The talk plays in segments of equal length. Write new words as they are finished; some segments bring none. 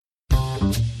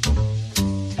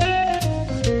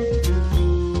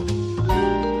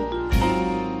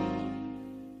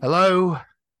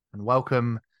and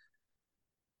welcome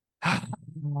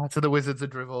to the Wizards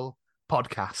of Drivel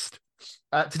podcast.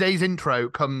 Today's intro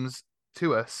comes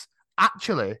to us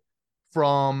actually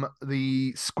from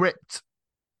the script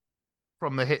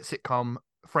from the hit sitcom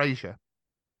Frasier.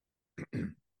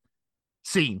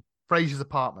 Scene: Frasier's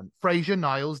apartment. Frasier,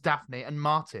 Niles, Daphne, and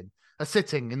Martin are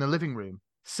sitting in the living room,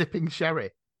 sipping sherry.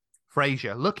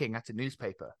 Frasier, looking at a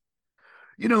newspaper.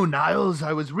 You know, Niles,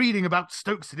 I was reading about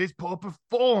Stoke City's poor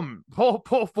form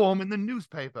in the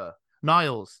newspaper.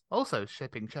 Niles, also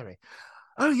sipping sherry.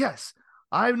 Oh, yes.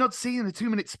 I've not seen a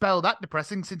 2-minute spell that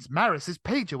depressing since Maris's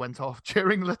pager went off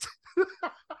during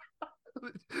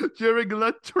during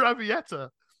La Traviata.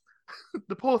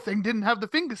 The poor thing didn't have the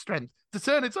finger strength to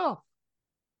turn it off.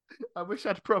 I wish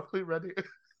I'd probably read it.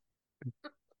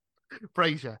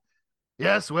 Frasier.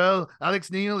 Yes, well, Alex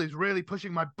Neil is really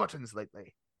pushing my buttons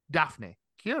lately. Daphne.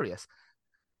 Curious.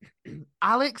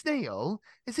 Alex Neil?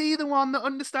 Is he the one that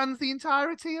understands the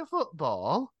entirety of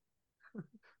football?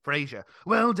 Frasier.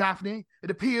 Well, Daphne, it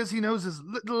appears he knows as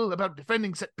little about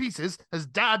defending set pieces as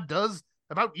Dad does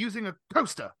about using a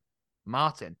coaster.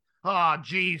 Martin. Ah, oh,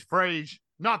 geez, Frasier.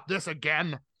 Not this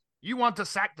again. You want to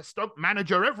sack the Stoke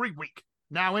manager every week.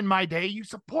 Now, in my day, you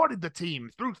supported the team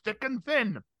through thick and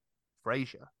thin.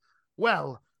 Frasier.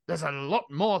 Well, there's a lot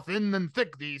more thin than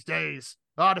thick these days.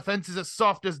 Our defense is as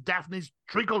soft as Daphne's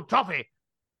treacle toffee.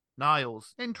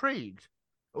 Niles, intrigued.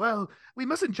 Well, we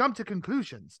mustn't jump to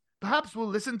conclusions. Perhaps we'll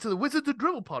listen to the Wizards of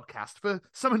Drill podcast for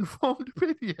some informed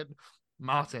opinion.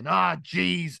 Martin, ah,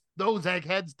 geez, those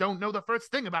eggheads don't know the first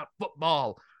thing about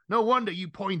football. No wonder you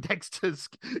Poindexters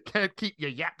can't keep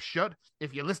your yap shut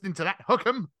if you're listening to that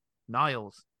hookem.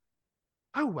 Niles.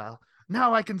 Oh, well,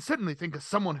 now I can certainly think of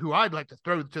someone who I'd like to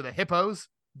throw to the hippos.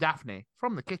 Daphne,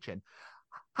 from the kitchen.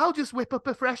 I'll just whip up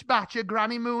a fresh batch of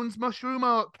Granny Moon's mushroom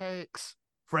oatcakes.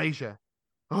 Frasier.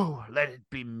 Oh, let it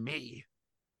be me.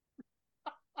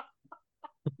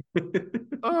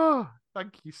 Oh,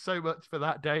 thank you so much for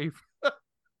that, Dave.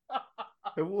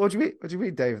 What do you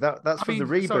mean, Dave? That's from the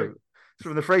reboot. Sorry. It's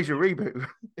from the Frasier reboot.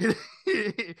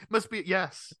 It must be,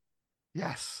 yes.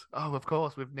 Yes. Oh, of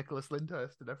course, with Nicholas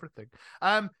Lyndhurst and everything.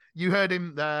 You heard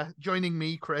him there. Joining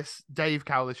me, Chris, Dave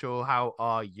Cowlishaw. How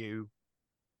are you?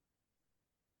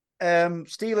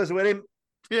 Steelers win him.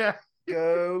 Yeah.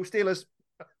 Go Steelers.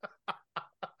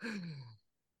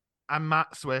 And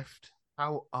Matt Swift.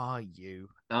 How are you?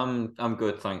 I'm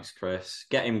good, thanks, Chris.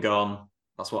 Get him gone.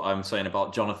 That's what I'm saying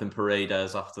about Jonathan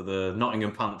Paredes after the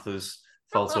Nottingham Panthers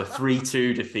fell to a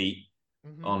 3-2 defeat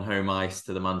on home ice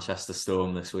to the Manchester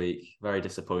Storm this week. Very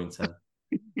disappointing.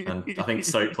 And I think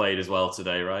Stoke played as well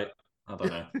today, right? I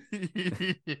don't know.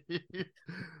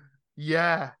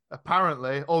 Yeah,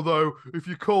 apparently. Although, if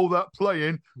you call that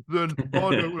playing, then I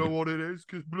don't know what it is,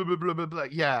 because blah, blah, blah, blah, blah.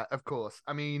 Yeah, of course.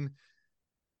 I mean,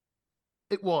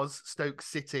 it was Stoke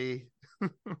City.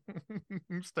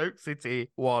 Stoke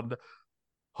City 1.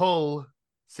 Hull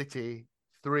City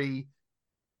 3.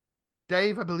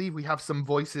 Dave, I believe we have some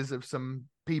voices of some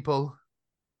people.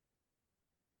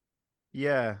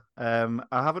 Yeah, I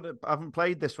haven't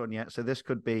played this one yet, so this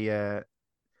could be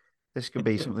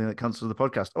something that cancels the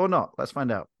podcast or not. Let's find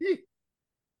out.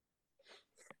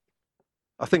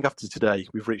 I think after today,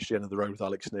 we've reached the end of the road with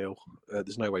Alex Neil.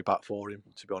 There's no way back for him,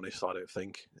 to be honest. I don't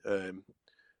think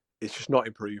it's just not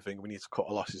improving. We need to cut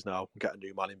our losses now and get a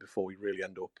new man in before we really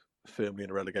end up firmly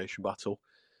in a relegation battle.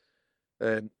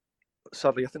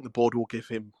 Sadly, I think the board will give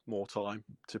him more time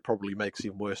to probably make us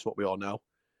even worse than what we are now.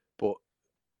 But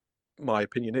my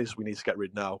opinion is we need to get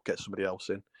rid now, get somebody else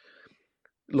in.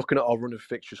 Looking at our run of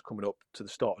fixtures coming up to the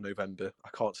start of November, I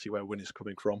can't see where win is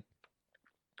coming from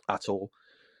at all.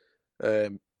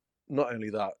 Not only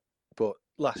that, but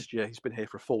last year, he's been here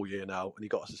for a full year now, and he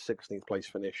got us a 16th place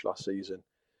finish last season.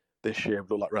 This year, we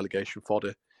look like relegation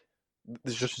fodder.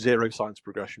 There's just zero signs of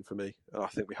progression for me, and I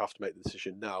think we have to make the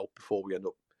decision now before we end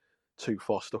up too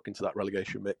far stuck into that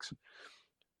relegation mix.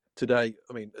 Today,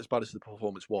 I mean, as bad as the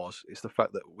performance was, it's the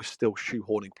fact that we're still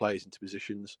shoehorning players into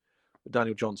positions.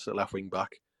 Daniel Johnson at left wing back,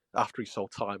 after he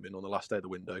sold Timing on the last day of the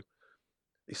window,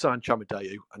 he signed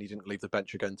Chamadeu and he didn't leave the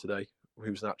bench again today, who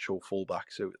was an actual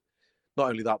fullback. So not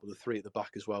only that, but the three at the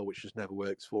back as well, which has never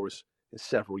worked for us in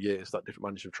several years that different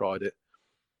managers have tried it.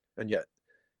 And yet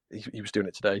he was doing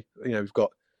it today. You know, we've got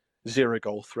zero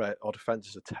goal threat. Our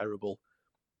defences are terrible.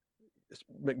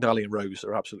 McNally and Rose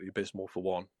are absolutely abysmal for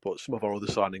one, but some of our other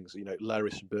signings, you know,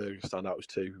 Leris and Berger stand out as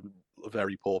two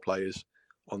very poor players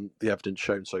on the evidence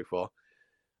shown so far.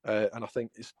 And I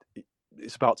think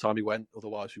it's about time he went,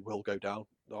 otherwise we will go down.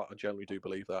 I generally do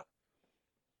believe that.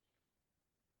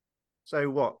 So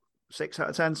what? 6 out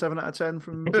of 10, 7 out of 10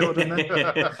 from Jordan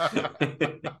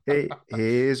then.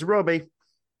 Here's Robbie.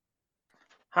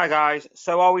 Hi guys.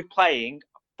 So are we playing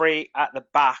 3 at the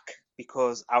back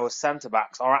because our centre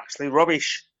backs are actually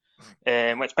rubbish?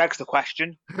 Which begs the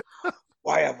question: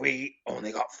 why have we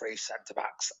only got 3 centre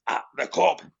backs at the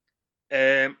club?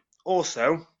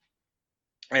 Also,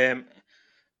 in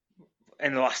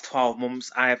the last 12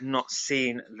 months, I have not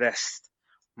seen this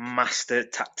master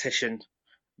tactician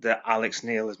that Alex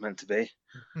Neil is meant to be.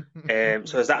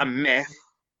 So is that a myth,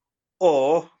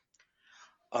 or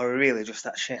are we really just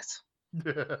that shit?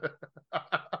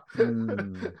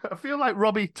 I feel like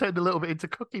Robbie turned a little bit into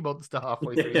Cookie Monster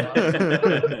halfway through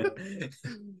that.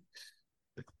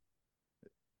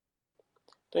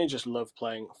 Don't you just love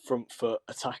playing front foot,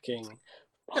 attacking,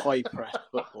 high press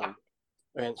football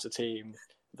against a team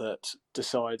that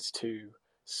decides to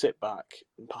sit back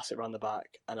and pass it around the back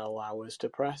and allow us to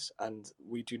press? And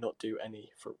we do not do any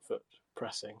front foot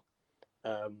pressing.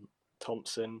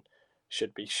 Thompson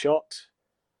should be shot,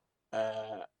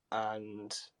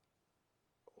 and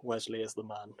Wesley is the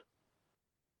man.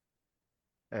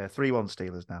 3-1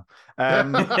 Steelers now.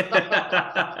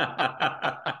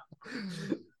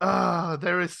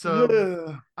 There is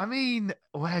some. I mean,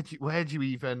 where do we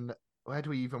even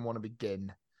want to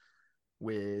begin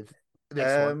with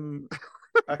this one?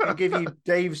 I can give you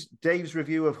Dave's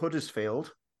review of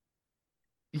Huddersfield.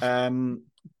 Huddersfield.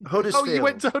 Oh, you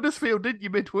went to Huddersfield, didn't you,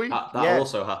 midweek? That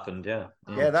also happened, yeah.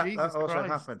 That also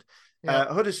happened.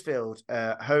 Yeah. Huddersfield,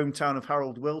 hometown of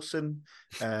Harold Wilson,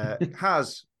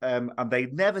 has, and they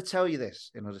never tell you this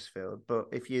in Huddersfield, but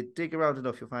if you dig around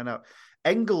enough, you'll find out.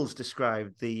 Engels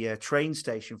described the train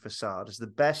station facade as the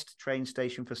best train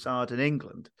station facade in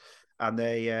England, and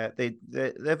they're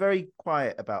very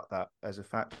quiet about that as a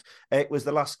fact. It was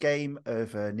the last game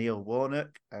of Neil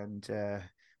Warnock, and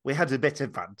we had a bit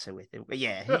of banter with him, but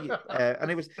yeah, and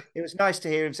it was nice to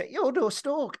hear him say, "Yo, no,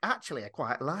 Stoke. Actually, I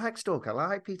quite like Stoke. I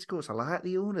like Peter Coates. I like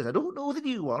the owners. I don't know the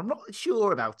new one. I'm not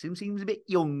sure about him. Seems a bit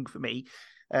young for me."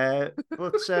 But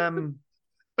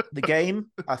the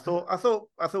game, I thought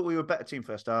we were a better team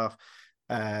first half.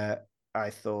 I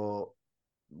thought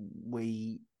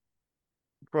we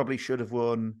probably should have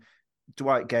won.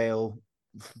 Dwight Gale.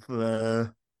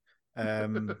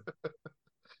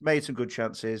 Made some good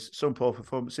chances, some poor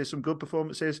performances, some good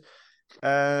performances.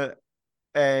 A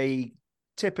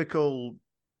typical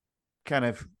kind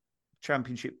of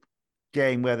championship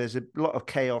game where there's a lot of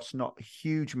chaos, not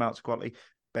huge amounts of quality.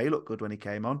 Bay looked good when he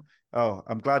came on. Oh,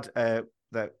 I'm glad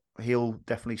that he'll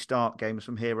definitely start games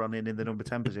from here on in the number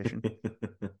 10 position.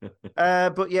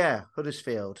 But yeah,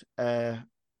 Huddersfield.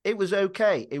 It was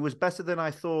okay. It was better than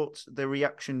I thought the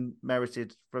reaction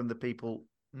merited from the people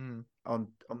on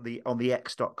the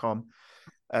X.com.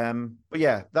 But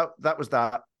yeah, that was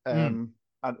that. And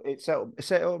it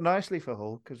set up nicely for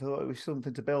Hull because I thought it was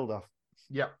something to build off.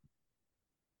 Yeah.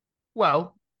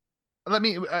 Well, let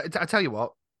me. I tell you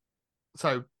what.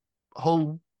 So,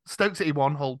 Stoke City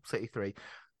 1, Hull City 3.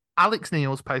 Alex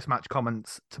Neil's post-match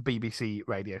comments to BBC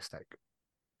Radio Stoke.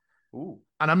 Ooh.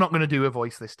 And I'm not going to do a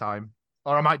voice this time.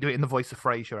 Or I might do it in the voice of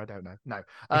Fraser. I don't know. No.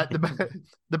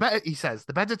 The better, he says,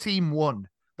 the better team won.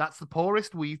 That's the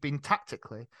poorest we've been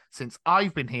tactically since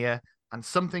I've been here, and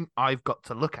something I've got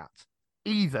to look at.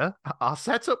 Either our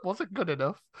setup wasn't good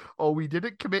enough, or we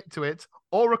didn't commit to it,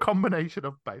 or a combination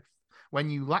of both. When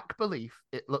you lack belief,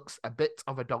 it looks a bit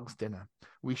of a dog's dinner.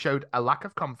 We showed a lack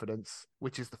of confidence,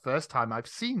 which is the first time I've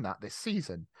seen that this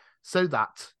season. So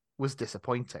that was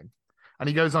disappointing. And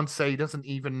he goes on to say I don't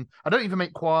even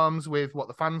make qualms with what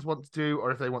the fans want to do,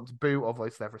 or if they want to boo or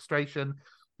voice their frustration.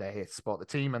 They're here to support the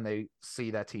team and they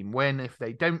see their team win. If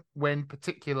they don't win,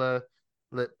 particularly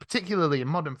in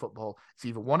modern football, it's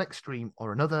either one extreme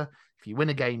or another. If you win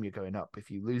a game, you're going up. If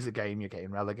you lose a game, you're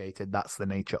getting relegated. That's the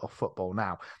nature of football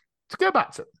now. To go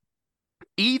back to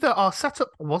either our setup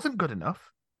wasn't good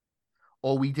enough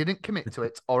or we didn't commit to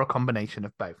it, or a combination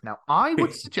of both. Now, I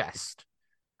would suggest,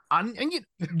 and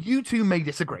you two may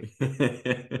disagree,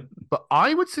 but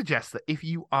I would suggest that if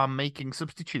you are making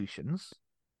substitutions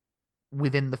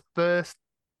within the first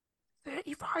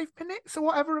 35 minutes or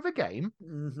whatever of a game,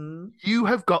 you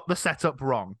have got the setup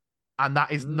wrong. And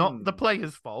that is not the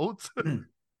player's fault.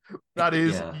 That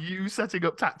is you setting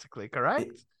up tactically,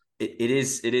 correct? It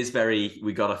is very,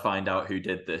 we got to find out who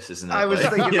did this, isn't it? I was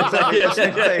thinking exactly the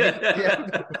same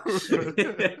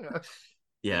thing.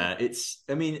 Yeah, it's,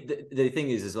 I mean, the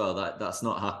thing is as well, that's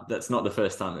not the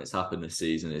first time it's happened this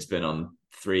season. It's been on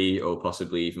 3 or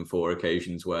possibly even 4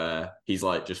 occasions where he's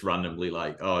like just randomly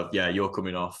like, oh yeah, you're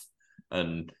coming off.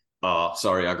 And Oh,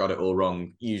 sorry, I got it all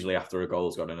wrong. Usually after a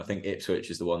goal's gone in, I think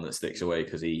Ipswich is the one that sticks away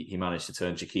because he managed to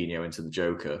turn Chiquinho into the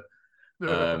Joker.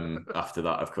 After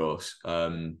that, of course.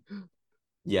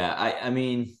 Yeah, I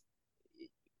mean,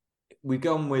 we've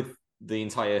gone with the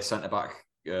entire centre-back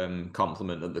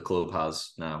complement that the club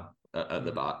has now at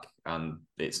the back, and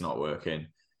it's not working.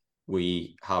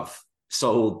 We have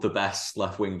sold the best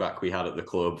left wing-back we had at the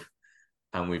club,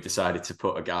 and we've decided to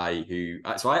put a guy who...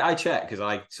 So I checked, because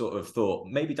I sort of thought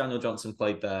maybe Daniel Johnson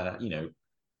played there,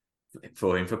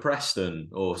 for him for Preston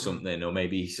or something, or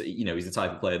maybe, he's the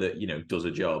type of player that, does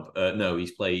a job. No,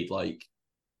 he's played like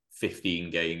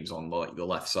 15 games on like the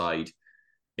left side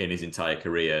in his entire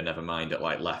career, never mind at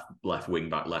like left wing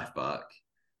back, left back.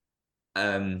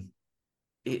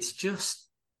 It's just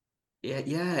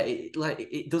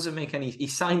it doesn't make any. He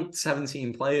signed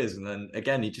 17 players, and then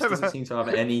again, he just doesn't seem to have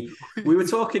any. We were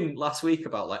talking last week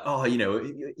about like,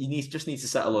 just needs to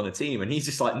settle on a team, and he's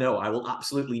just like, no, I will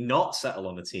absolutely not settle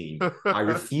on a team. I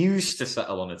refuse to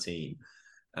settle on a team.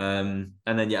 And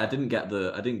then I didn't get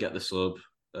the sub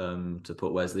to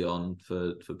put Wesley on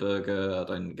for Berger. I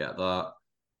didn't get that.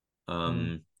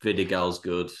 Vidigal's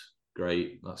good,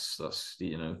 great. That's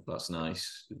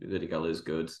nice. Vidigal is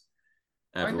good.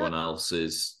 Everyone else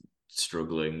is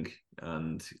struggling,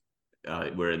 and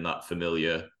we're in that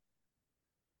familiar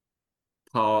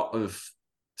part of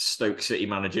Stoke City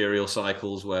managerial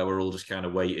cycles where we're all just kind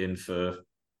of waiting for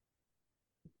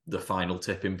the final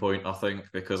tipping point, I think,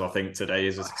 because I think today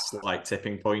is a slight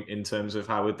tipping point in terms of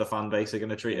how the fan base are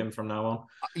going to treat him from now on.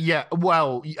 Yeah,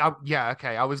 well, yeah,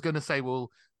 okay. I was going to say we'll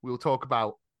talk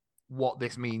about what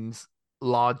this means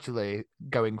largely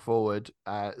going forward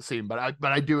soon, but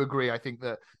I do agree. I think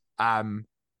that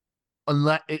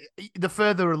the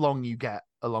further along you get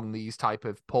along these type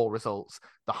of poor results,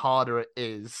 the harder it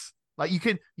is. Like you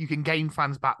can gain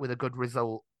fans back with a good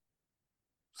result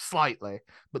slightly,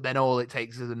 but then all it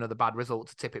takes is another bad result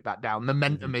to tip it back down. The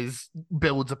momentum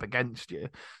builds up against you.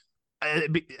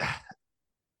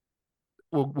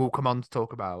 We'll come on to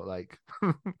talk about like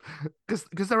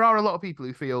because there are a lot of people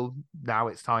who feel now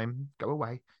it's time, go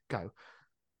away, go.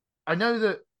 I know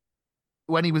that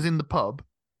when he was in the pub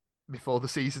before the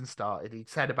season started, he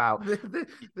said about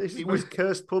this was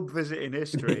cursed pub visit in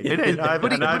history. It is, I've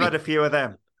had a few of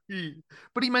them.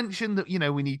 But he mentioned that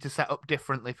we need to set up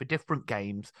differently for different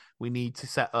games. We need to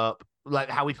set up like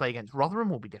how we play against Rotherham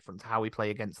will be different to how we play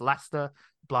against Leicester.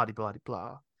 Blah blah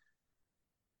blah.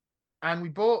 And we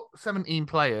bought 17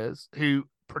 players who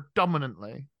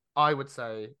predominantly, I would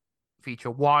say, feature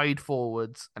wide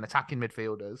forwards and attacking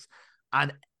midfielders.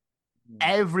 And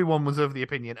everyone was of the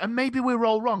opinion, and maybe we're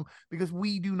all wrong because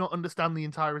we do not understand the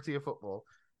entirety of football.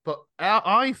 But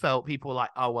I felt people were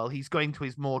like, oh, well, he's going to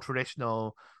his more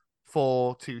traditional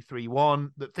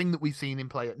 4-2-3-1, the thing that we've seen him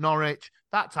play at Norwich,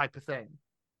 that type of thing.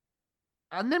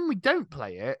 And then we don't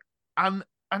play it. And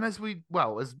as we've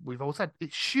all said,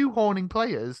 it's shoehorning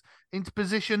players into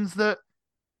positions that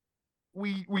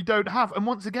we don't have. And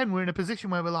once again, we're in a position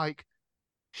where we're like,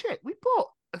 shit, we bought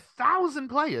 1,000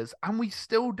 players and we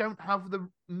still don't have the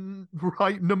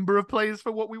right number of players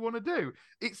for what we want to do.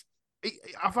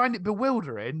 I find it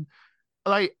bewildering.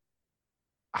 Like,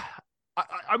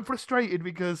 I'm frustrated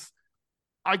because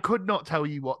I could not tell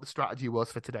you what the strategy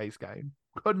was for today's game.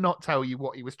 Could not tell you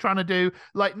what he was trying to do.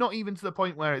 Like, not even to the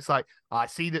point where it's like, I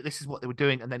see that this is what they were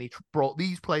doing, and then he brought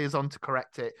these players on to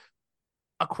correct it.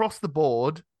 Across the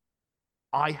board,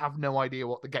 I have no idea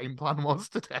what the game plan was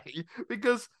today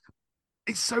because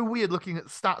it's so weird looking at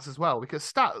stats as well, because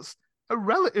stats are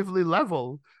relatively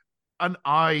level, and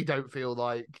I don't feel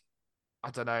like,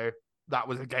 I don't know, that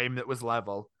was a game that was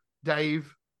level.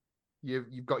 Dave,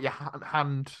 you've got your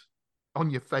hand on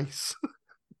your face.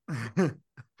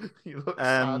 You look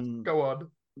sad. Go on.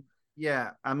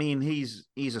 Yeah, I mean he's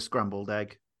a scrambled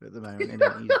egg at the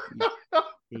moment.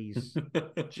 He's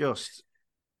just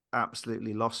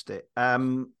absolutely lost it.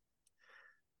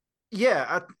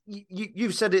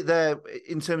 You've said it there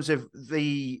in terms of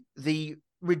the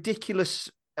ridiculous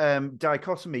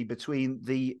dichotomy between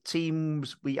the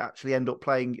teams we actually end up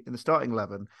playing in the starting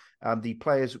 11 and the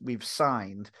players we've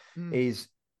signed is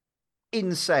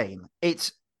insane.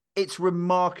 It's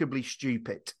remarkably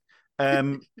stupid.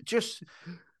 Just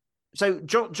so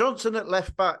Johnson at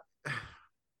left back,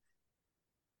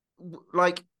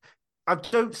 like, I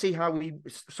don't see how we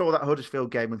saw that Huddersfield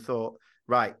game and thought,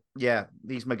 right, yeah,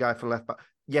 he's my guy for left back.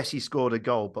 Yes, he scored a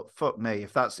goal, but fuck me,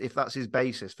 if that's his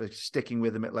basis for sticking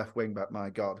with him at left wing back, my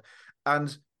God.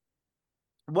 And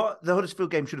what the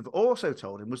Huddersfield game should have also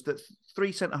told him was that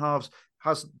three centre halves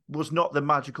was not the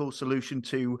magical solution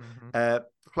to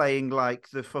playing like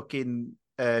the fucking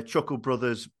Chuckle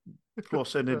Brothers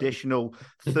plus an additional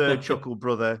third chuckle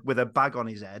brother with a bag on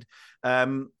his head.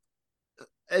 And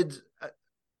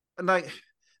I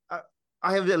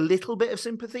have a little bit of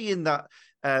sympathy in that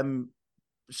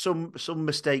some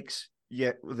mistakes,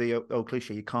 the old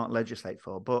cliche, you can't legislate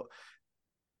for, but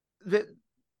the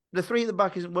three at the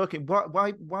back isn't working.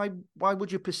 Why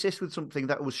would you persist with something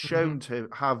that was shown to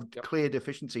have clear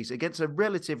deficiencies against a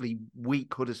relatively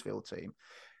weak Huddersfield team?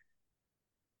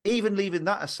 Even leaving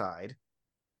that aside,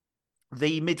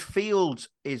 the midfield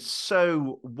is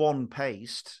so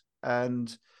one-paced,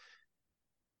 and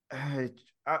I'm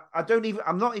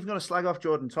not even going to slag off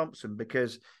Jordan Thompson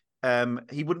because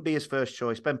he wouldn't be his first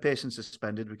choice. Ben Pearson's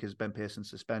suspended because Ben Pearson's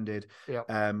suspended.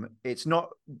 Yeah. It's not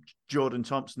Jordan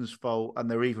Thompson's fault, and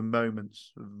there are even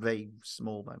moments, vague,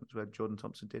 small moments, where Jordan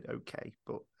Thompson did okay.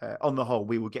 But on the whole,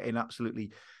 we were getting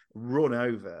absolutely run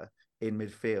over in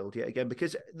midfield yet again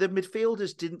because the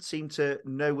midfielders didn't seem to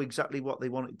know exactly what they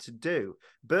wanted to do.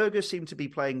 Berger seemed to be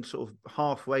playing sort of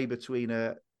halfway between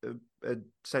a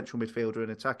central midfielder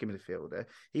and attacking midfielder.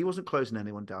 He wasn't closing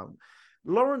anyone down.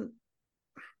 Laurent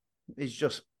is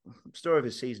just story of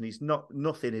his season.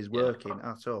 Nothing is working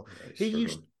at all.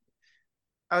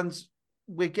 And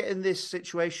we're getting this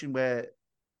situation where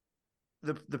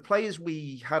the players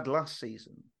we had last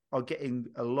season are getting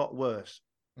a lot worse.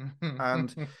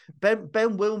 And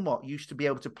Ben Wilmot used to be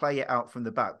able to play it out from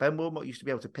the back. Ben Wilmot used to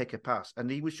be able to pick a pass, and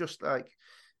he was just like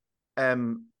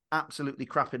absolutely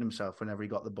crapping himself whenever he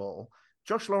got the ball.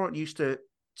 Josh Laurent used to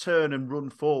turn and run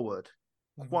forward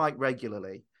quite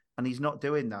regularly, and he's not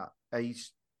doing that.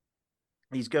 He's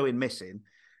going missing.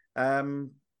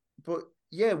 But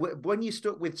yeah, when you're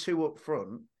stuck with two up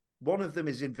front, one of them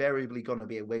is invariably going to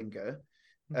be a winger,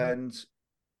 and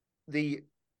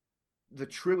the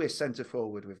truest centre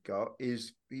forward we've got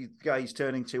is the guy he's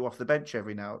turning to off the bench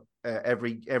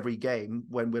every game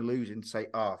when we're losing to say,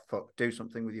 fuck, do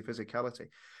something with your physicality.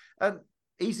 And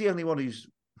he's the only one he's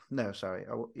not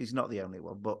the only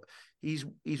one, but he's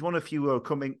one of few who are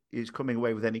coming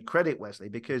away with any credit, Wesley,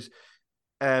 because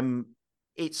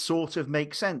it sort of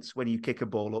makes sense when you kick a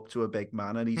ball up to a big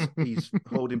man and he's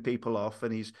holding people off,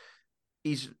 and he's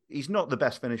not the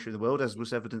best finisher in the world, as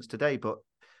was evidenced today, but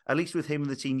at least with him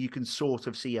and the team, you can sort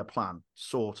of see a plan,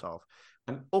 sort of.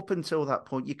 And up until that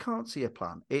point, you can't see a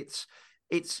plan. It's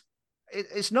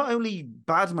not only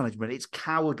bad management, it's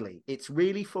cowardly. It's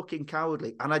really fucking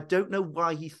cowardly. And I don't know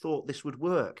why he thought this would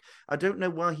work. I don't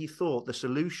know why he thought the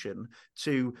solution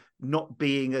to not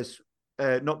being on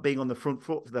the front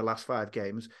foot for the last 5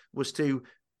 games was to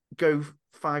go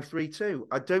 5-3-2.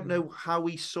 I don't know how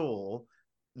he saw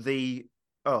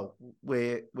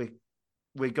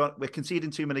we're conceding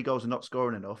too many goals and not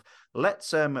scoring enough.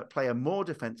 Let's play a more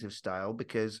defensive style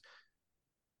because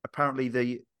apparently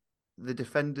the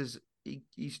defenders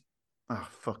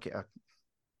fuck it.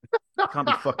 I can't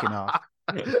be fucking off.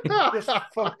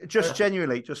 just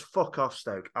genuinely, just fuck off,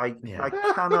 Stoke. I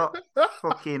cannot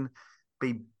fucking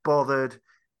be bothered.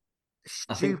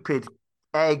 Stupid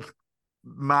egg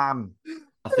man.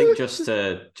 I think just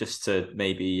to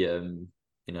maybe I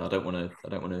don't want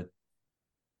to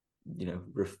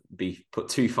be put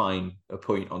too fine a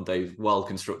point on Dave's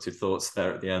well-constructed thoughts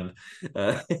there at the end.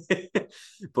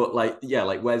 But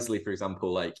like Wesley, for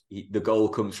example, the goal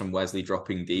comes from Wesley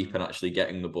dropping deep and actually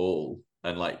getting the ball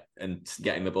and like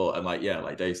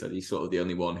Dave said, he's sort of the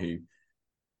only one who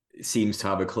seems to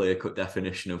have a clear-cut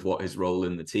definition of what his role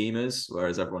in the team is,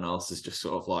 whereas everyone else is just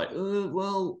sort of like,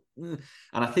 And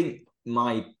I think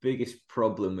my biggest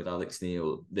problem with Alex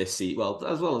Neil this season,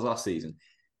 as well as last season,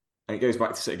 and it goes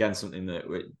back to, again, something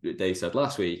that Dave said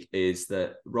last week, is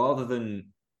that rather than,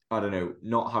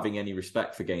 not having any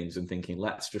respect for games and thinking,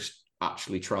 let's just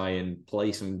actually try and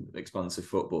play some expansive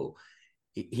football,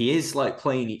 he is like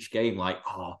playing each game like,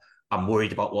 I'm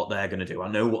worried about what they're going to do. I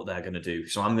know what they're going to do.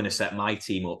 So I'm going to set my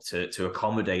team up to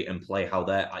accommodate and play how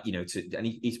they're, and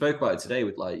he spoke about it today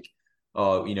with like,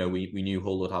 we knew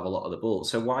Hull would have a lot of the ball.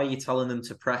 So why are you telling them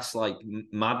to press like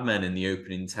madmen in the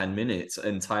opening 10 minutes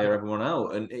and tire everyone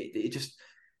out? And it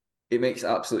makes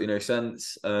absolutely no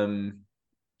sense.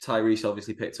 Tyrese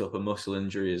obviously picked up a muscle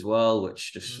injury as well,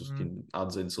 which just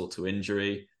adds insult to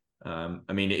injury.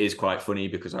 It is quite funny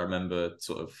because I remember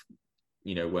sort of,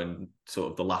 when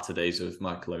sort of the latter days of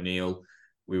Michael O'Neill,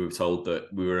 we were told that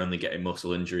we were only getting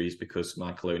muscle injuries because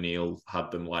Michael O'Neill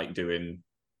had them like doing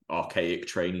archaic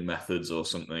training methods or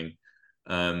something,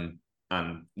 and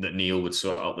that Neil would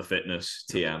sort out the fitness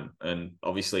TM. And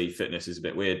obviously fitness is a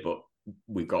bit weird, but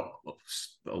we've got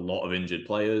a lot of injured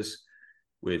players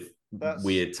with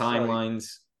weird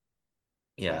timelines.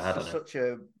 I don't know. Such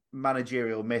a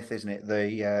managerial myth, isn't it?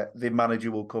 The manager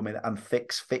will come in and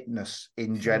fix fitness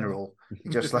in general,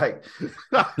 just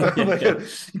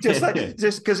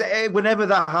because whenever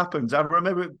that happens, I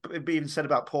remember it being said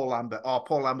about Paul Lambert. Oh,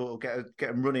 Paul Lambert will get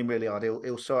them running really hard.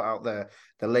 He'll sort out the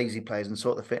lazy players and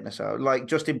sort the fitness out, like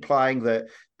just implying that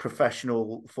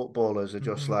professional footballers are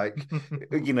just like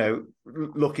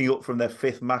looking up from their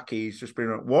fifth Mackies, just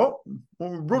being like, what?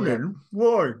 Running?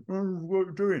 Why? What are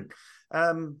you doing?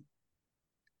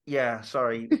 Yeah,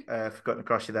 sorry, forgot to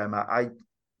cross you there, Matt.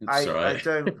 I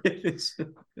don't.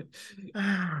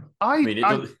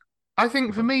 I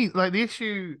think for me, like the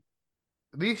issue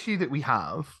that we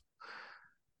have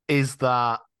is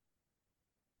that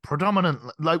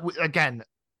predominantly, like again,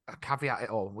 caveat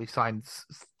it all. We've signed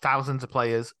thousands of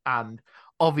players, and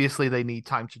obviously they need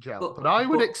time to gel. But I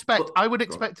would expect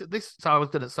at this. So I was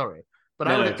gonna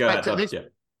I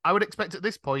would expect at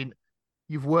this point.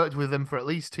 You've worked with them for at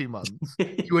least 2 months.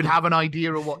 You would have an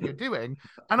idea of what you're doing.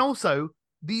 And also,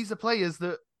 these are players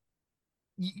that,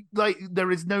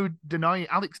 there is no denying.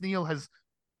 Alex Neil has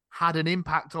had an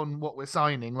impact on what we're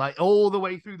signing. Like, all the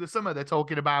way through the summer, they're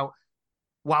talking about,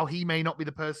 while he may not be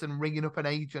the person ringing up an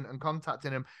agent and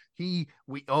contacting him, we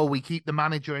keep the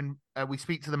manager and we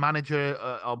speak to the manager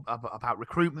about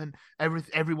recruitment.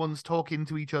 Everyone's talking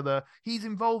to each other. He's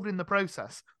involved in the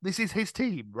process. This is his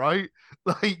team, right?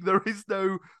 Like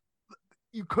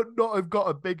you could not have got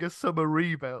a bigger summer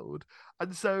rebuild.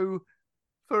 And so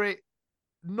for it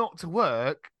not to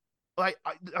work,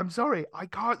 I'm sorry, I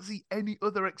can't see any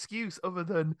other excuse other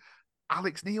than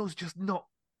Alex Neil's just not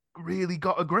really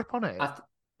got a grip on it.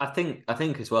 I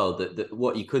think as well that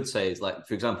what you could say is, like,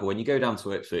 for example, when you go down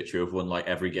to Ipswich, who have won like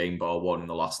every game bar one in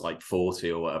the last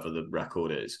 40 or whatever the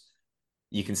record is,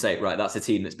 you can say, right, that's a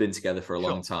team that's been together for a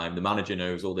long time. The manager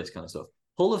knows all this kind of stuff.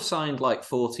 Hull have signed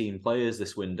 14 players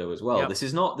this window as well. Yep. This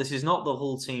is not the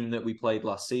Hull team that we played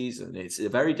last season. It's a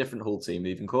very different Hull team.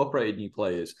 They've incorporated new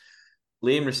players.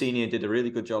 Liam Rossini did a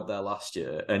really good job there last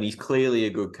year, and he's clearly a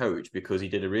good coach because he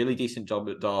did a really decent job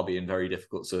at Derby in very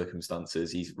difficult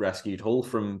circumstances. He's rescued Hull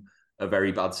from a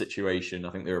very bad situation. I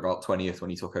think they were about 20th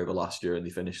when he took over last year, and they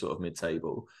finished sort of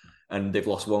mid-table. And they've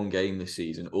lost one game this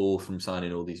season, all from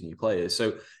signing all these new players.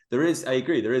 So I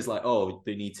agree, there is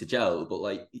they need to gel, but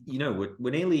we're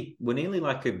nearly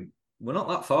we're not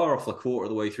that far off a quarter of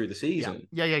the way through the season.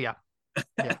 Yeah.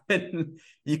 And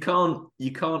you can't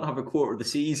have a quarter of the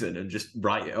season and just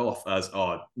write it off as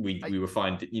we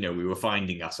were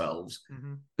finding ourselves.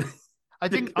 Mm-hmm. I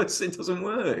think it doesn't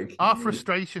work. Our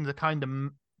frustrations are kind of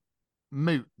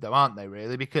moot, though, aren't they?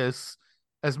 Really, because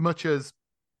as much as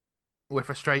we're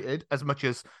frustrated, as much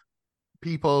as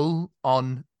people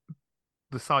on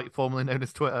the site formerly known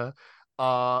as Twitter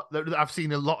I've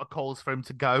seen a lot of calls for him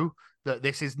to go. That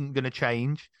this isn't going to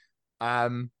change.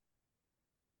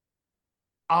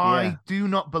 I do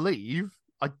not believe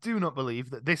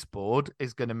that this board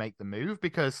is going to make the move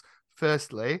because,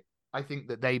 firstly, I think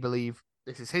that they believe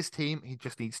this is his team. He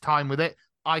just needs time with it.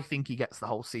 I think he gets the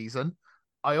whole season.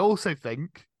 I also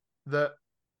think that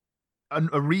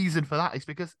a reason for that is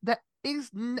because there is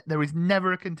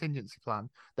never a contingency plan.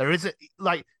 There isn't,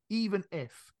 even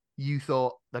if you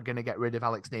thought they're going to get rid of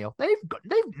Alex Neil, they've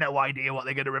no idea what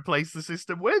they're going to replace the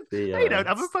system with. They don't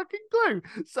have a fucking clue.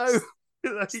 So.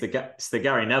 It's the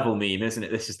Gary Neville meme, isn't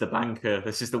it? This is the banker.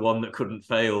 This is the one that couldn't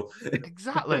fail.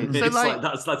 Exactly. So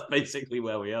that's basically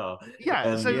where we are.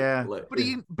 Yeah. But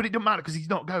it don't matter because he's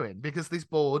not going because this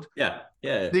board. Yeah.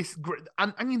 This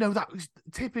and that was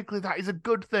typically that is a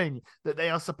good thing that they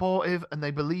are supportive and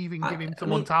they believe in giving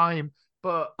someone time.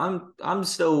 But I'm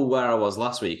still where I was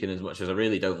last week, and as much as I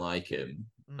really don't like him,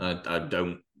 I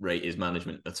don't rate his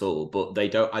management at all. But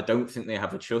I don't think they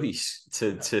have a choice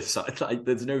to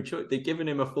there's no choice. They've given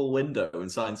him a full window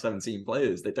and signed 17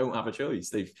 players. They don't have a choice.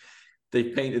 They've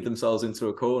painted themselves into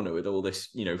a corner with all this,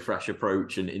 fresh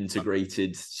approach and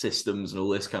integrated systems and all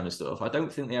this kind of stuff. I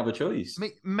don't think they have a choice.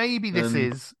 Maybe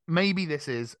this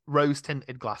is rose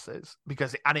tinted glasses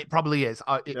and it probably is.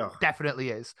 It definitely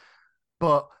is.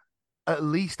 But at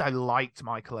least I liked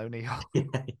Michael O'Neill.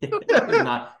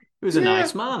 He was a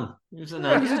nice man. He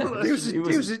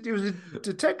was a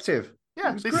detective.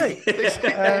 Yeah, it's great.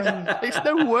 It's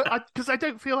no worse because I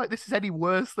don't feel like this is any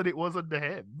worse than it was under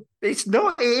him. It's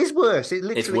not. It is worse. It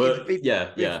literally.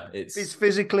 It's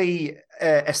physically,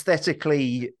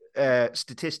 aesthetically,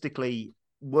 statistically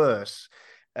worse,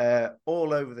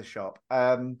 all over the shop.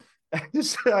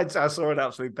 I saw an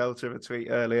absolute belter of a tweet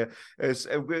earlier.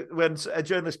 When a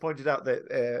journalist pointed out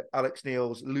that Alex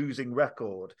Neil's losing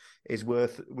record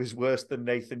was worse than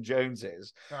Nathan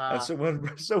Jones's, and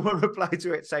someone replied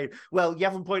to it saying, "Well, you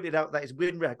haven't pointed out that his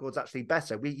win record's actually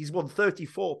better. He's won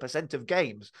 34% of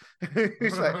games."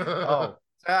 It's like, oh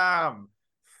damn,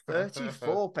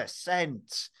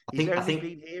 34%. He's only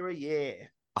been here a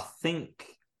year. I think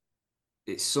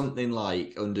it's something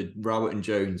like under Rowett and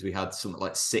Jones, we had something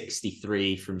like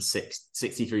 63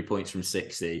 points from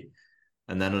 60.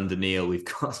 And then under Neil, we've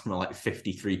got something like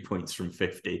 53 points from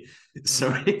 50.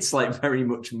 So it's like very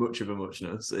much of a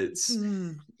muchness. It's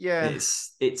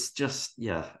just,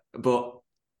 yeah. But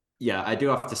yeah, I do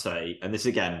have to say, and this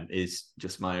again is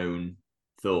just my own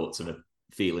thoughts and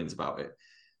feelings about it.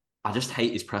 I just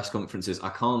hate his press conferences. I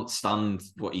can't stand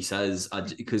what he says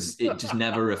because it just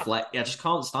never reflects. I just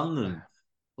can't stand them.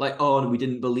 Like, oh, we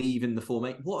didn't believe in the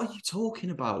formation. What are you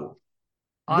talking about?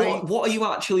 What are you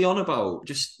actually on about?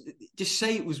 Just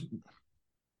say it was.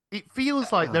 It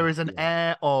feels like there is an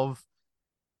air of.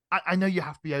 I know you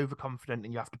have to be overconfident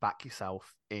and you have to back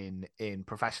yourself in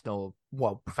professional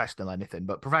anything,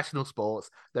 but professional sports,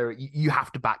 you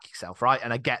have to back yourself, right?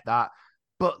 And I get that,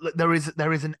 but there is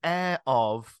an air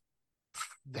of.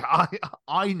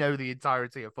 I know the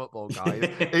entirety of football, guys.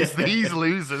 It's these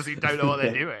losers who don't know what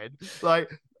they're doing.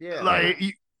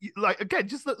 Again,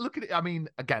 just look at it. I mean,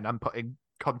 again, I'm putting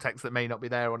context that may not be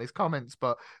there on his comments,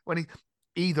 but when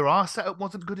either our setup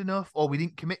wasn't good enough, or we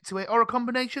didn't commit to it, or a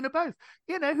combination of both.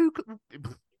 You know,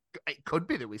 it could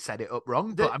be that we set it up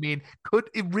wrong, but I mean, could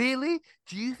it really?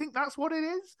 Do you think that's what it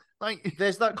is? Like,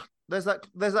 there's that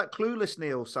clueless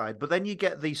Neil side, but then you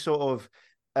get the sort of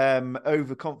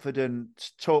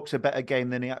overconfident, talks a better game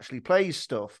than he actually plays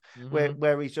stuff,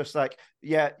 where he's just like,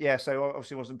 yeah, so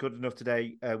obviously wasn't good enough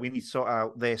today. We need to sort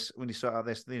out this, we need to sort out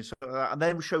this, we need to sort out that. And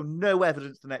then we show no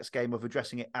evidence the next game of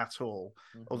addressing it at all,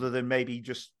 other than maybe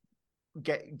just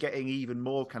getting even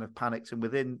more kind of panicked and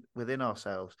within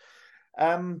ourselves.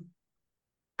 I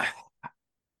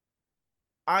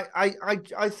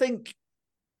think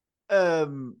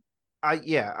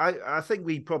I think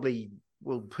we probably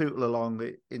will pootle along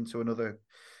into another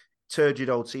turgid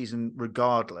old season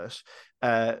regardless.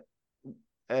 But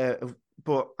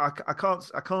I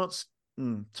can't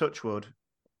touch wood,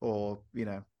 or, you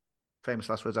know, famous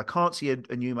last words. I can't see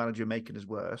a new manager making us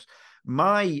worse.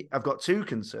 I've got two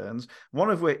concerns,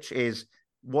 one of which is,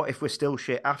 what if we're still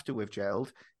shit after we've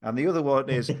gelled? And the other one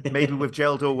is, maybe we've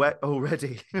gelled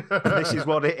already. And this is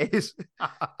what it is.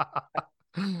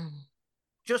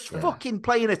 Just fucking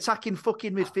play an attacking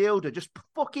fucking midfielder. Just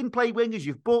fucking play wingers.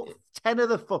 You've bought 10 of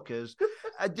the fuckers.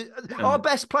 Our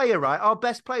best player, right? Our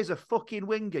best player's a fucking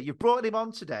winger. You've brought him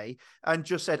on today and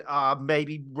just said,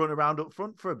 maybe run around up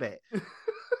front for a bit.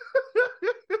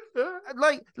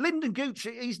 Like, Lyndon Gooch,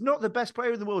 he's not the best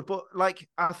player in the world, but like,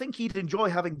 I think he'd enjoy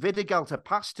having Vidigal to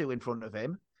pass to in front of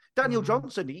him. Daniel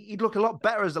Johnson, he'd look a lot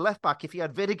better as a left back if he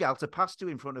had Vidigal to pass to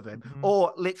in front of him,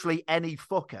 or literally any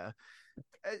fucker.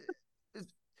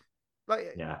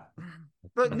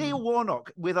 But Neil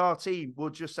Warnock with our team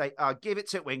would just say, give it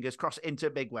to wingers, cross it into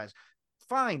Big Wes.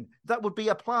 Fine, that would be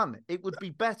a plan. It would be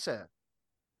better.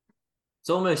 It's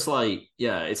almost like,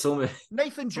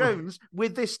 Nathan Jones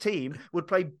with this team would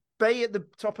play Bay at the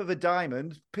top of a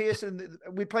diamond. Pearson,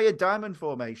 we'd play a diamond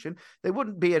formation. There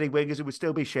wouldn't be any wingers. It would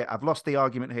still be shit. I've lost the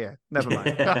argument here. Never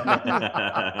mind.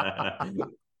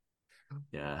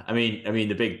 Yeah, I mean,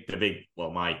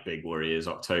 my big worry is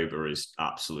October is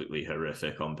absolutely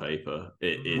horrific on paper.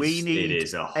 It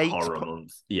is a horror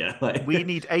month. Yeah, we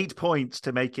need 8 points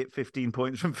to make it 15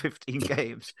 points from 15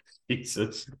 games.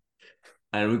 Jesus.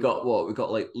 And we've got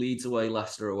like Leeds away,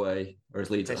 Leicester away, or is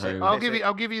Leeds at home? I'll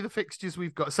give you the fixtures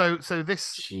we've got. So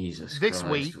this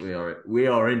week we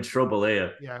are in trouble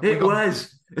here. Yeah, we've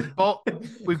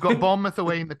got Bournemouth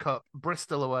away in the cup,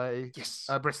 Bristol away,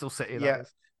 Bristol City. Yeah.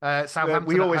 Southampton.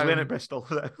 We always win at Bristol.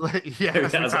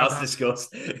 As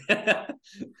discussed.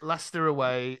 Leicester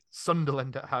away,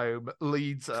 Sunderland at home,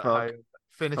 Leeds at home,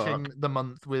 finishing the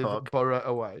month with Borough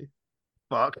away.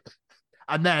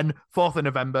 And then 4th of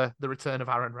November, the return of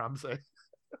Aaron Ramsey.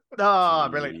 Oh,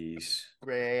 brilliant.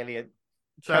 Brilliant.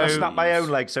 Trying to snap my own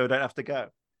leg so I don't have to go.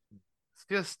 It's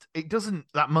just,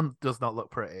 that month does not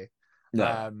look pretty.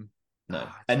 No.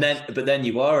 But then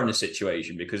you are in a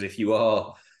situation, because if you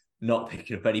are not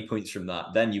picking up any points from that,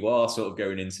 then you are sort of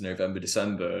going into November,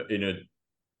 December in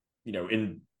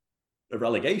a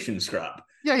relegation scrap.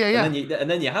 Yeah. And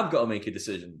then you have got to make a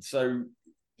decision. So,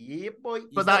 yeah, boy.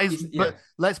 But but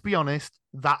let's be honest,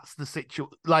 that's the situation.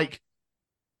 Like,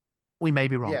 we may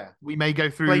be wrong. Yeah. We may go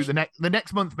through the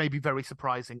next month may be very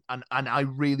surprising, and I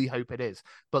really hope it is.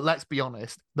 But let's be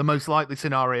honest, the most likely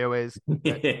scenario is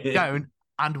down,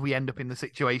 and we end up in the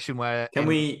situation where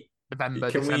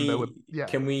November, December.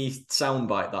 Can we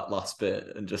soundbite that last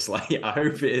bit and just like, I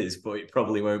hope it is, but it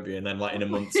probably won't be. And then like in a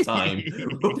month's time,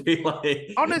 we'll be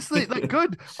like, honestly, like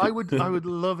good. I would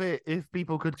love it if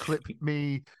people could clip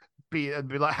me and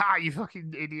be like, "Ha, you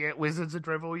fucking idiot, Wizards of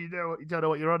Drivel! You don't know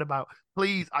what you're on about."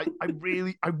 Please, I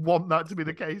want that to be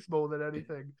the case more than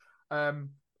anything.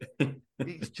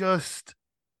 It just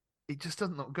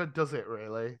doesn't look good, does it?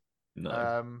 Really?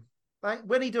 No. Like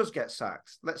when he does get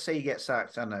sacked, let's say he gets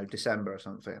sacked, I don't know, December or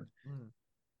something.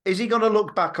 Is he going to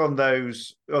look back on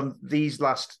these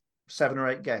last 7 or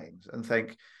 8 games and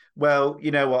think, well,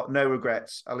 you know what? No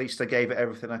regrets. At least I gave it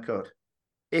everything I could.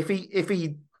 If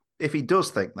he does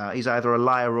think that, he's either a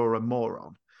liar or a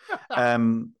moron.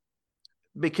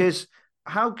 Because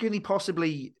how can he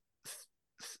possibly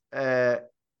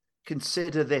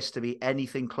consider this to be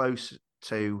anything close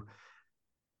to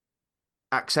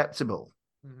acceptable?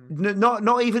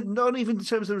 Not even in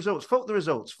terms of the results. Fuck the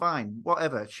results, fine,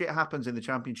 whatever. Shit happens in the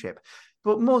championship.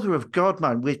 But mother of God,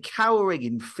 man, we're cowering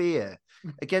in fear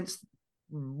against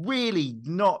really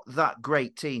not that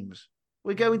great teams.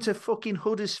 We're going to fucking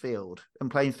Huddersfield and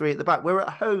playing 3 at the back. We're at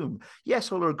home. Yes,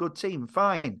 Hull are a good team,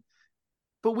 fine.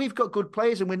 But we've got good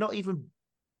players and we're not even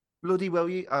bloody well.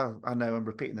 I know I'm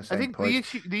repeating the same point. I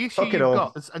think the issue you've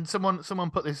got, and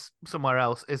someone put this somewhere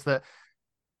else, is that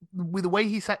with the way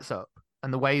he sets up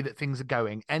and the way that things are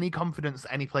going, any confidence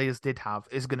that any players did have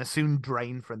is going to soon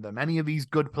drain from them. Any of these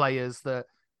good players that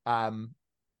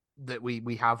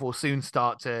we have will soon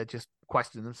start to just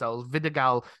question themselves.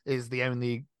 Vidigal is the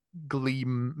only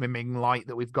gleaming light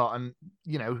that we've got, and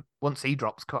once he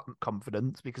drops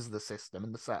confidence because of the system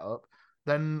and the setup,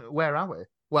 then where are we?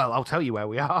 Well, I'll tell you where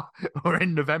we are. We're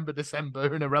in November,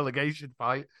 December in a relegation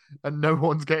fight, and no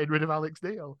one's getting rid of Alex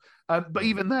Neil. But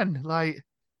even then,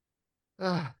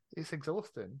 it's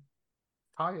exhausting,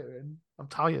 tiring. I'm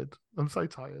tired. I'm so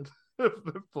tired of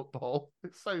the football.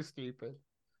 It's so stupid.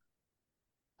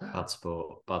 Bad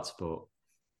sport.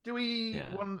 Do we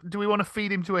want to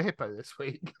feed him to a hippo this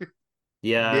week?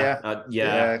 Yeah.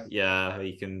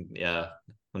 He can. Yeah,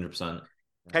 100%.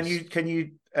 Can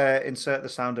you insert the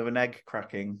sound of an egg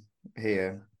cracking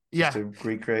here? Just to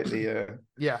recreate the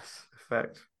yes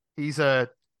effect. He's a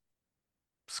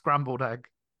scrambled egg,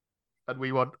 and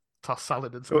we want tossed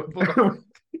salad and scrambled.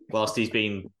 Whilst he's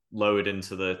being lowered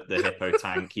into the hippo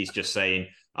tank, he's just saying,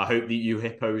 "I hope that you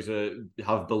hippos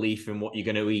have belief in what you're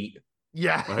going to eat."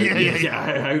 Yeah,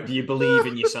 I hope you believe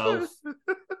in yourself.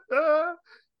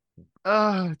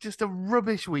 Just a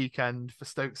rubbish weekend for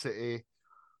Stoke City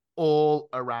all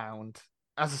around.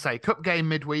 As I say, cup game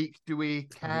midweek. Do we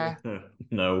care?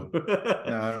 No,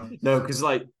 because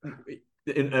I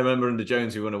remember under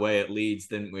Jones we went away at Leeds,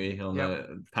 didn't we, on a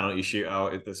penalty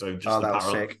shootout? So just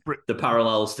the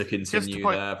parallels to continue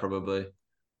there, probably.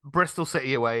 Bristol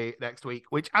City away next week,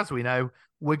 which, as we know,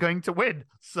 we're going to win.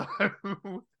 So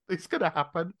it's going to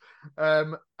happen,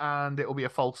 and it will be a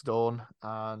false dawn,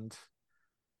 and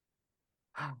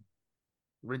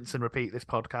rinse and repeat this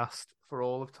podcast for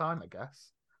all of time, I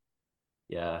guess.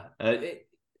 Yeah,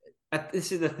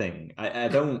 this is the thing. I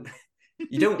don't.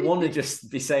 You don't want to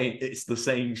just be saying it's the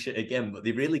same shit again, but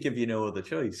they really give you no other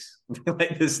choice.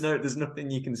 Like there's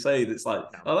nothing you can say that's like,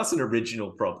 oh, that's an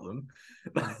original problem.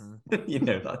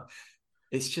 That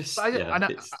it's just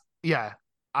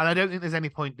and I don't think there's any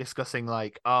point discussing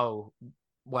like, oh,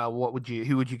 well,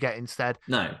 who would you get instead?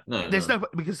 No, there's no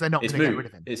because they're not going to get rid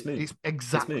of him. It's moot. It's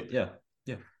exactly. It's moot.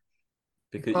 Yeah.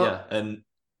 Because and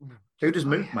who does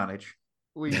Moot manage?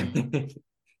 We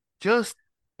just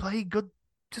play good.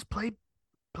 Just play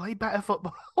better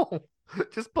football.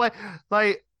 Just play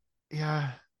But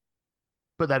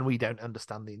then we don't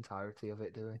understand the entirety of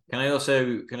it, do we? Can I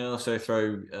also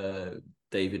throw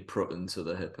David Prutt into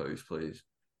the hippos, please?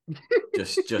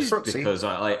 Just because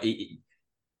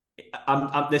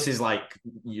I'm this is like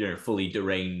fully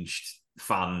deranged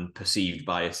fan perceived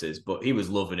biases, but he was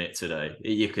loving it today.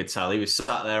 You could tell he was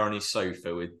sat there on his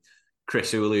sofa with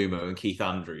Chris Uolumo and Keith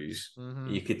Andrews. Mm-hmm.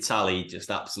 You could tell he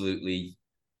just absolutely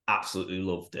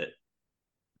loved it.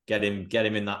 Get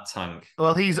him in that tank.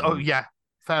 Well, he's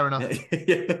fair enough.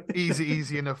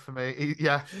 easy enough for me.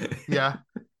 Yeah.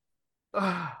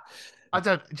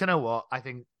 Do you know what? I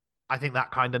think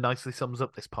that kind of nicely sums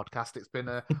up this podcast. It's been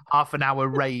a half an hour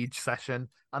rage session,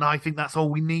 and I think that's all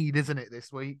we need, isn't it,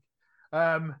 this week?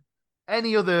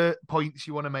 Any other points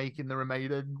you want to make in the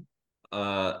remaining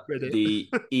the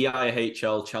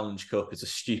EIHL Challenge Cup is a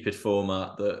stupid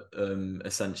format that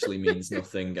essentially means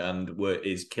nothing and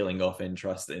is killing off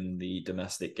interest in the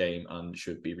domestic game and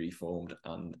should be reformed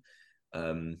and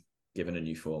given a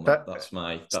new format. That's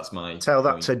my tell point.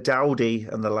 That to Dowdy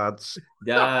and the lads.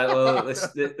 Yeah, well, this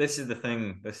is the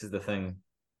thing. This is the thing.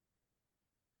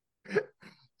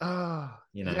 Yeah,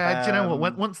 do you know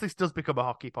what? Once this does become a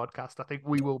hockey podcast, I think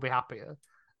we will be happier.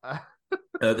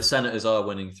 The Senators are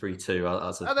winning 3-2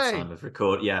 as of the time of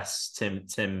record. Yes,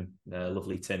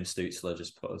 lovely Tim Stutzler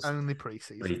just put us only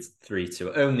preseason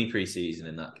 3-2. Only preseason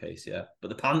in that case, yeah. But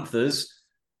the Panthers,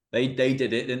 they did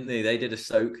it, didn't they? They did a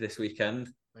soak this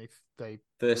weekend. They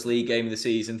first league game of the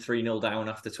season, 3-0 down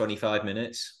after 25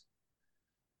 minutes.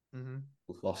 Mm-hmm.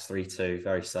 Lost 3-2.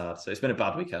 Very sad. So it's been a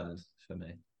bad weekend for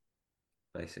me,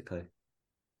 basically.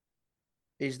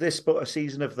 Is this but a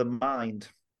season of the mind?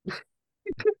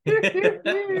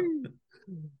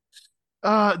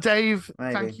 Dave,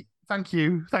 maybe. Thank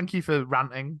you for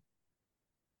ranting.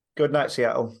 Good night,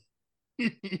 Seattle.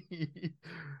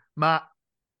 Matt,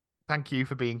 thank you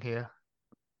for being here.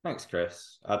 Thanks,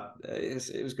 Chris.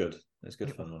 It was good. It was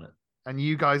good fun, wasn't it? And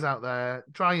you guys out there,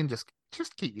 try and just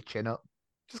keep your chin up.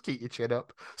 Just keep your chin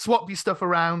up. Swap your stuff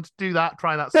around. Do that.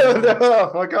 Try that. No,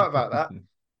 I forgot about that.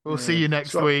 We'll see you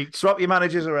next week. Swap your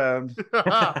managers around.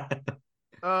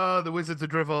 The Wizards of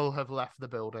Drivel have left the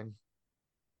building.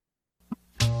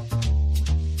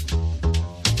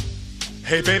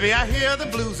 Hey, baby, I hear the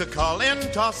blues are calling.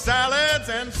 Toss salads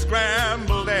and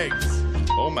scrambled eggs.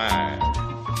 Oh, my.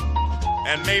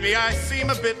 And maybe I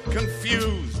seem a bit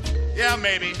confused. Yeah,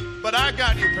 maybe, but I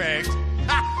got you pegged.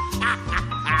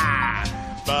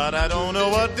 But I don't know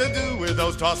what to do with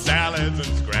those tossed salads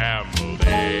and scrambled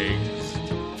eggs.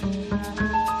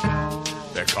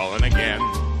 They're calling again.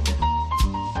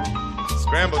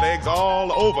 Scrambled eggs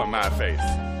all over my face.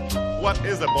 What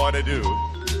is a boy to do?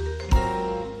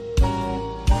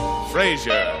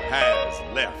 Frazier has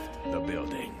left the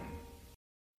building.